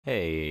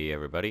Hey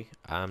everybody,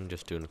 I'm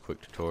just doing a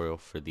quick tutorial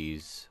for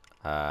these,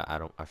 I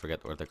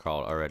forget what they're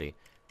called already,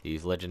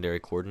 these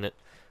legendary coordinate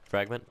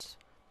fragments,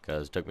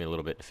 because it took me a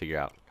little bit to figure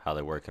out how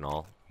they work and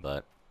all,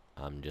 but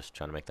I'm just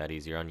trying to make that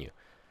easier on you.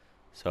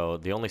 So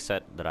the only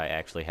set that I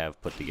actually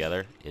have put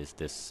together is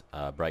this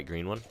bright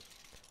green one.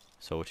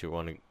 So what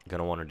you're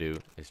gonna want to do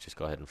is just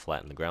go ahead and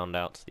flatten the ground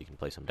out so you can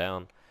place them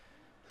down,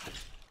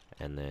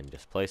 and then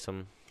just place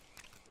them,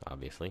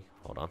 obviously.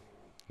 Hold on,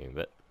 give me a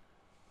bit.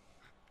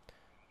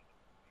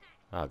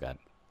 Oh god,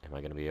 am I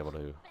going to be able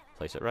to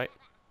place it right?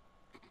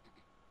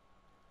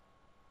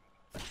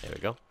 There we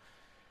go.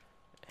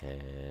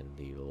 And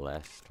the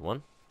last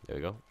one, there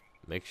we go.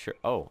 Make sure,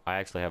 oh, I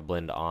actually have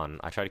blend on.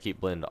 I try to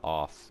keep blend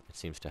off, it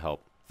seems to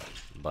help,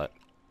 but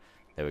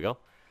there we go.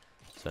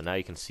 So now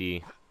you can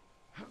see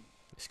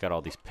it's got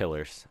all these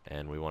pillars,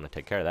 and we want to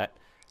take care of that.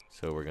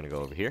 So we're going to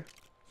go over here,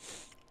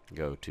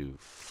 go to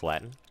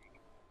flatten,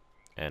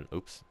 and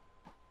oops,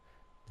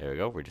 there we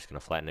go. We're just going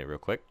to flatten it real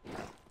quick.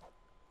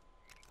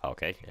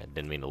 Okay, I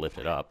didn't mean to lift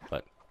it up,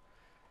 but...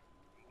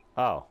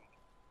 Oh.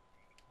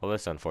 Well,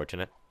 that's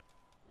unfortunate.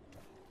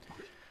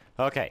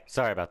 Okay,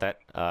 sorry about that.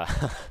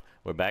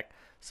 We're back.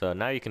 So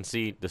now you can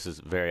see this is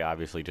very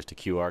obviously just a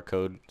QR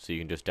code, so you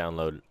can just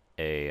download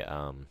a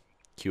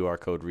QR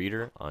code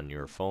reader on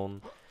your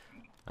phone.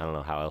 I don't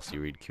know how else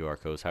you read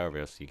QR codes, however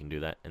else you can do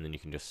that, and then you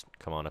can just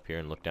come on up here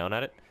and look down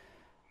at it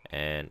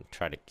and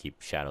try to keep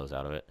shadows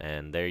out of it,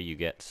 and there you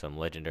get some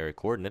legendary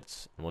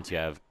coordinates. And once you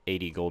have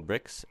 80 gold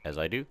bricks, as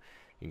I do,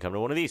 you can come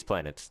to one of these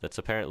planets that's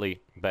apparently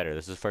better.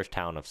 This is the first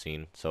town I've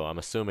seen, so I'm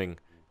assuming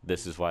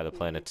this is why the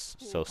planet's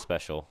so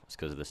special. It's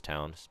because of this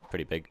town. It's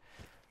pretty big.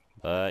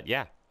 But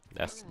yeah,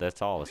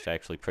 that's all. It's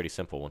actually pretty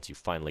simple once you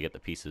finally get the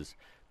pieces.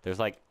 There's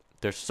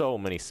so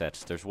many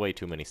sets. There's way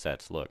too many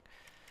sets. Look,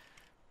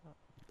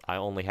 I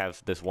only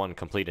have this one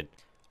completed.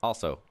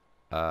 Also,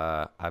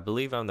 I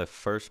believe I'm the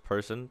first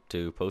person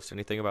to post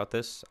anything about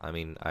this. I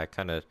mean, I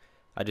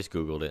just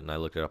Googled it and I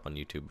looked it up on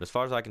YouTube. But as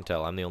far as I can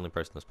tell, I'm the only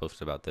person that's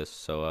posted about this.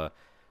 So,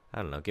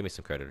 I don't know, give me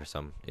some credit or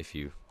something if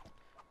you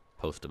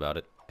post about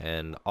it.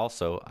 And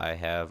also, I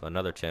have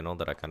another channel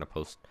that I kind of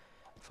post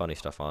funny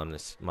stuff on.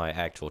 It's my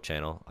actual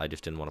channel. I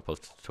just didn't want to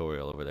post a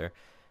tutorial over there.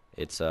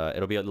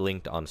 It'll be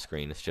linked on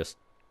screen. It's just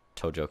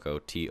Tojoko,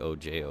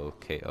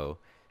 Tojoko,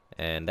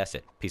 and that's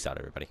it. Peace out,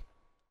 everybody.